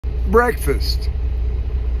Breakfast.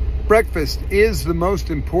 Breakfast is the most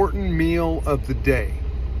important meal of the day.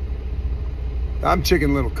 I'm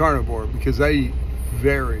Chicken Little Carnivore because I eat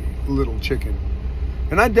very little chicken.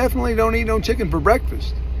 And I definitely don't eat no chicken for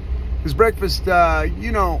breakfast. Because breakfast, we have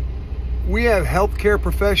healthcare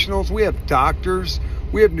professionals, we have doctors,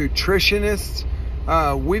 we have nutritionists,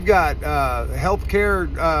 we've got healthcare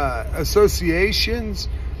associations,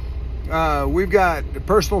 we've got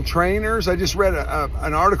personal trainers. I just read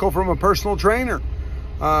an article from a personal trainer.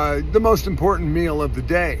 The most important meal of the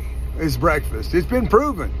day is breakfast. It's been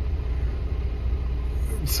proven.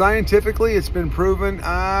 Scientifically, it's been proven.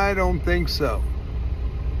 I don't think so.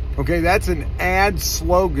 Okay, that's an ad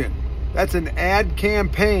slogan. That's an ad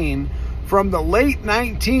campaign from the late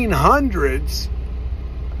 1900s.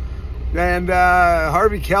 And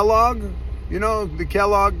Harvey Kellogg, the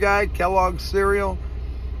Kellogg guy, Kellogg's cereal.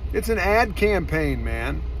 It's an ad campaign,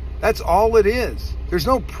 man. That's all it is. There's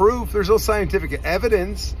no proof, there's no scientific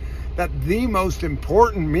evidence that the most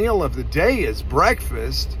important meal of the day is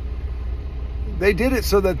breakfast. They did it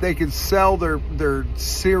so that they could sell their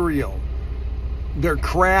cereal, their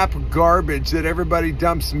crap garbage that everybody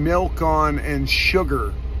dumps milk on and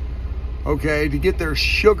sugar, okay, to get their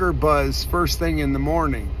sugar buzz first thing in the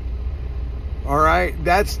morning. All right,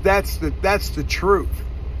 that's the truth.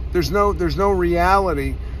 There's no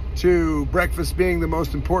reality to breakfast being the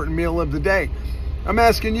most important meal of the day. I'm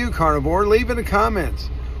asking you, carnivore, leave in the comments,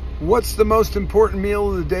 what's the most important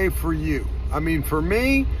meal of the day for you? I mean, for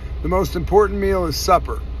me, the most important meal is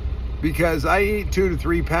supper, because I eat 2 to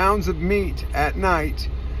 3 pounds of meat at night,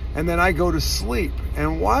 and then I go to sleep.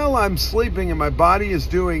 And while I'm sleeping and my body is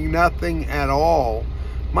doing nothing at all,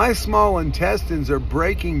 my small intestines are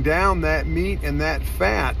breaking down that meat and that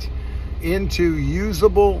fat into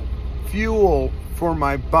usable fuel for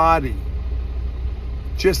my body.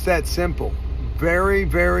 Just that simple. Very,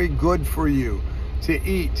 very good for you to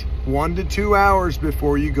eat 1 to 2 hours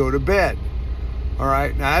before you go to bed. All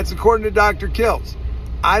right, now that's according to Dr. Kills.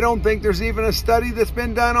 I don't think there's even a study that's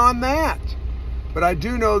been done on that. But I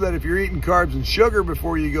do know that if you're eating carbs and sugar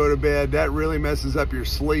before you go to bed, that really messes up your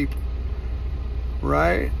sleep.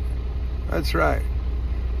 Right? That's right.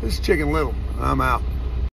 This is Chicken Little. I'm out.